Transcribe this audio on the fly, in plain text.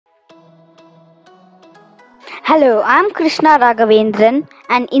Hello, I'm Krishna Raghavendran,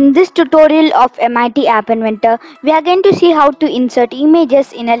 and in this tutorial of MIT App Inventor, we are going to see how to insert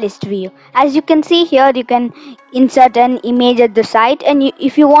images in a list view. As you can see here, you can insert an image at the side, and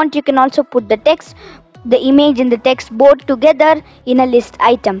if you want, you can also put the image and the text both together in a list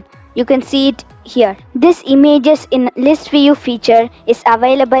item. You can see it here. This images in list view feature is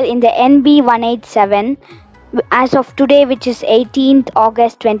available in the NB187 as of today, which is 18th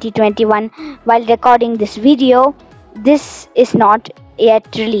August 2021. While recording this video, this is not yet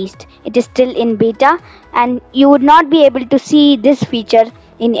released. It is still in beta, and you would not be able to see this feature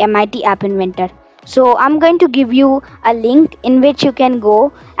in MIT App Inventor. So I'm going to give you a link in which you can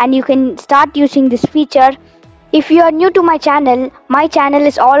go and you can start using this feature. If you are new to my channel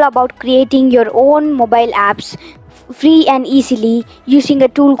is all about creating your own mobile apps free and easily using a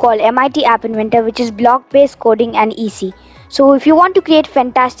tool called MIT App Inventor, which is block-based coding and easy. So if you want to create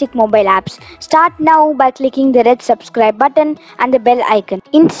fantastic mobile apps, start now by clicking the red subscribe button and the bell icon.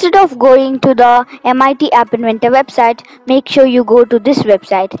 Instead of going to the MIT App Inventor website, make sure you go to this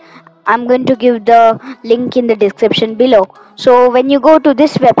website. I'm going to give the link in the description below. So when you go to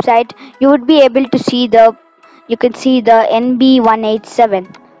this website, you would be able to see you can see the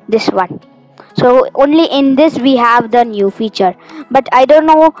NB187, this one. So only in this we have the new feature, but I don't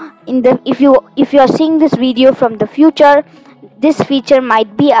know if you are seeing this video from the future, this feature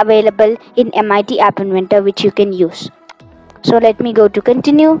might be available in MIT App Inventor, which you can use. So let me go to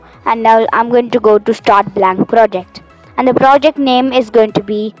continue, and now I'm going to go to start blank project, and the project name is going to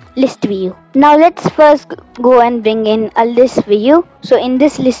be Listview. Now let's first go and bring in a list view. So in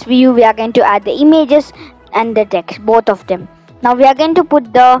this list view we are going to add the images and the text, both of them. Now we are going to put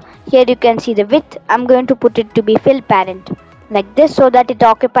here you can see the width. I'm going to put it to be fill parent like this so that it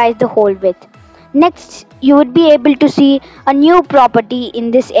occupies the whole width. Next, you would be able to see a new property in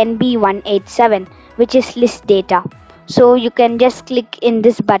this NB187, which is list data. So you can just click in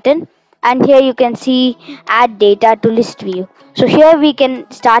this button, and here you can see add data to list view. So here we can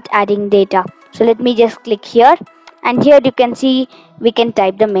start adding data. So let me just click here, and here you can see we can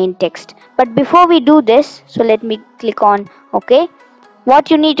type the main text. But before we do this, so let me click on OK.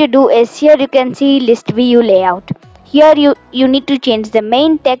 What you need to do is, here you can see list view layout. Here you need to change the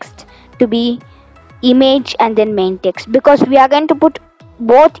main text to be image and then main text, because we are going to put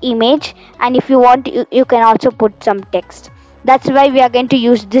both image, and if you want you can also put some text. That's why we are going to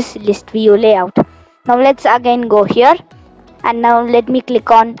use this list view layout. Now let's again go here, and now let me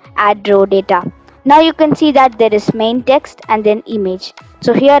click on add row data. Now you can see that there is main text and then image.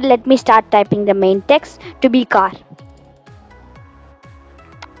 So here let me start typing the main text to be car.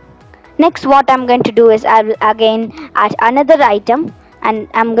 Next, what I'm going to do is I will again add another item, and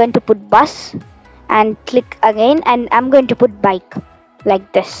I'm going to put bus, and click again, and I'm going to put bike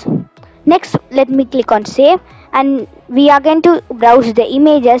like this. Next, let me click on save, and we are going to browse the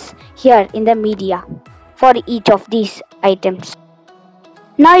images here in the media for each of these items.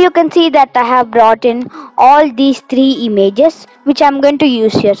 Now you can see that I have brought in all these three images which I'm going to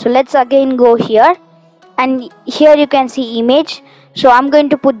use here. So let's again go here, and here you can see image. So I'm going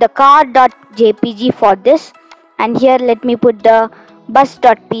to put the car.jpg for this, and here let me put the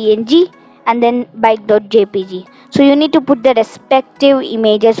bus.png and then bike.jpg. So you need to put the respective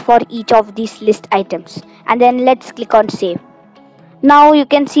images for each of these list items, and then let's click on save. Now you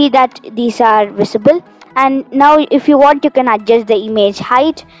can see that these are visible, and now if you want you can adjust the image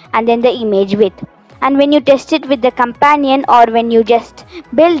height and then the image width. And when you test it with the companion, or when you just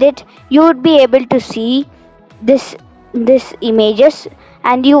build it, you would be able to see this images,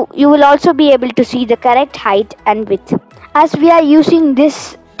 and you will also be able to see the correct height and width. As we are using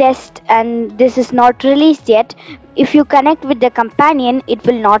this test and this is not released yet, if you connect with the companion it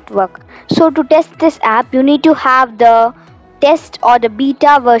will not work. So to test this app you need to have the test or the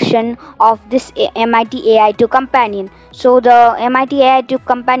beta version of this MIT AI2 companion. So the MIT AI2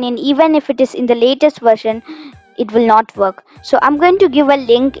 companion, even if it is in the latest version, it will not work. So I'm going to give a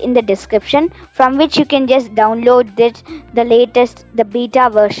link in the description from which you can just download the beta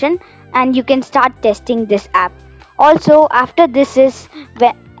version, and you can start testing this app. Also, after this is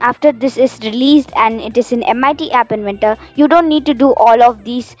released and it is in MIT App Inventor, you don't need to do all of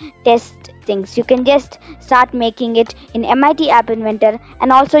these test things. You can just start making it in MIT App Inventor,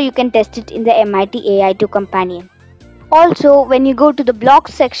 and also you can test it in the MIT AI2 companion. Also, when you go to the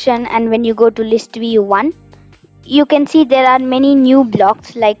blocks section and when you go to list view 1, you can see there are many new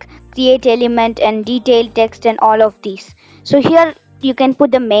blocks like create element and detail text and all of these. So here you can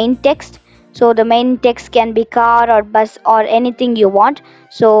put the main text. So the main text can be car or bus or anything you want.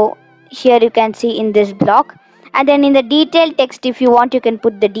 So here you can see in this block, And then in the detail text, if you want, you can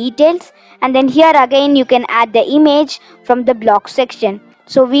put the details. And then here again you can add the image from the block section.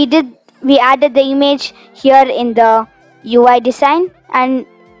 So we added the image here in the UI design and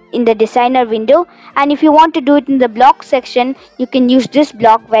in the designer window. And if you want to do it in the block section, you can use this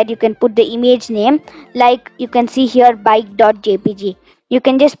block where you can put the image name, like you can see here, bike.jpg. You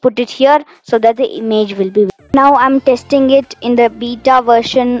can just put it here so that the image will be. Now I'm testing it in the beta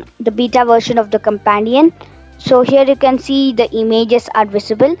version of the companion. So here you can see the images are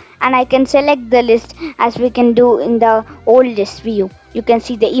visible, and I can select the list as we can do in the old list view. You can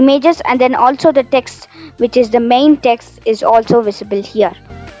see the images, and then also the text, which is the main text, is also visible here.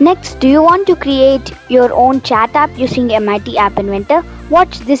 Next, do you want to create your own chat app using MIT App Inventor?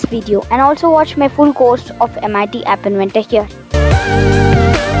 Watch this video and also watch my full course of MIT App Inventor here.